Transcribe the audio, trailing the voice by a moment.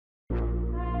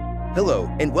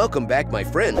Hello and welcome back, my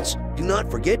friends. Do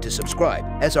not forget to subscribe,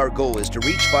 as our goal is to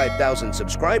reach 5,000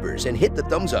 subscribers, and hit the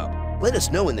thumbs up. Let us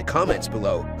know in the comments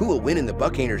below who will win in the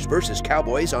Buccaneers vs.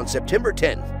 Cowboys on September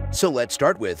 10th. So let's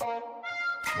start with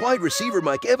wide receiver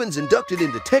Mike Evans inducted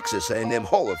into Texas A&M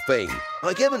Hall of Fame.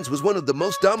 Mike Evans was one of the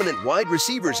most dominant wide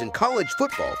receivers in college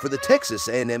football for the Texas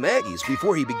A&M Aggies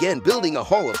before he began building a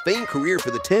Hall of Fame career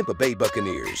for the Tampa Bay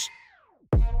Buccaneers.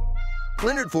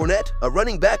 Leonard Fournette, a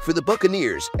running back for the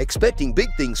Buccaneers, expecting big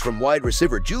things from wide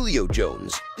receiver Julio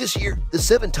Jones. This year, the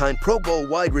 7-time Pro Bowl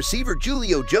wide receiver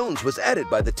Julio Jones was added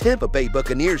by the Tampa Bay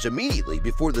Buccaneers immediately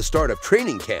before the start of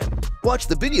training camp. Watch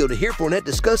the video to hear Fournette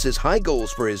discuss his high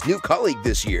goals for his new colleague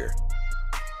this year.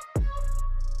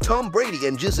 Tom Brady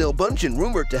and Gisele Bundchen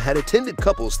rumored to had attended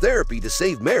couples therapy to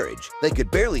save marriage. They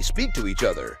could barely speak to each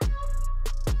other.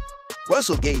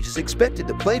 Gage is expected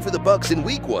to play for the Bucs in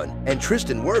Week 1, and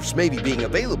Tristan Wirfs may be being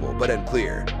available, but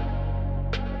unclear.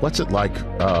 What's it like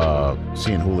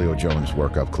seeing Julio Jones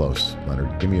work up close,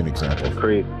 Leonard? Give me an example. It's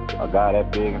crazy. A guy that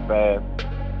big and fast,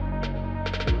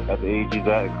 at the age he's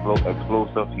at,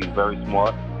 explosive. He's very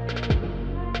smart.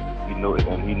 He knows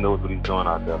what he's doing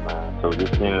out there, man. So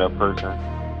just seeing that person,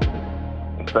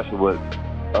 especially with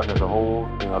us as a whole,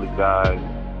 seeing all these guys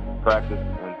practice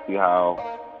and see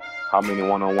how many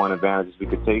one-on-one advantages we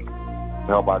could take to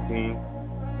help our team.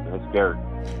 It's scary.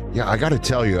 Yeah, I got to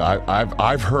tell you,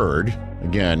 I've heard,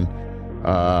 again,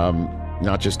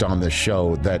 not just on this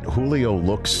show, that Julio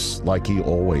looks like he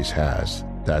always has.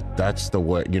 That's the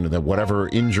way, that whatever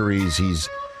injuries he's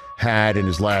had in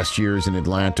his last years in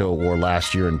Atlanta or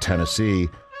last year in Tennessee,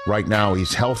 right now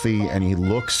he's healthy and he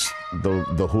looks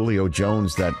the Julio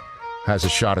Jones that has a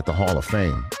shot at the Hall of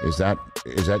Fame. Is that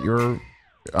your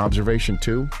observation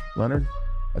too, Leonard?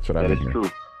 That's what I've been hearing. That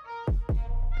is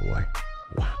true. Boy,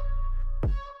 wow.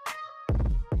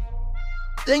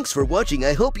 Thanks for watching.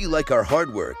 I hope you like our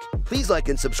hard work. Please like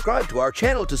and subscribe to our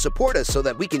channel to support us so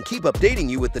that we can keep updating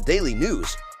you with the daily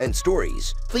news and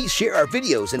stories. Please share our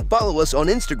videos and follow us on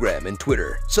Instagram and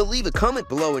Twitter. So leave a comment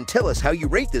below and tell us how you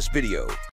rate this video.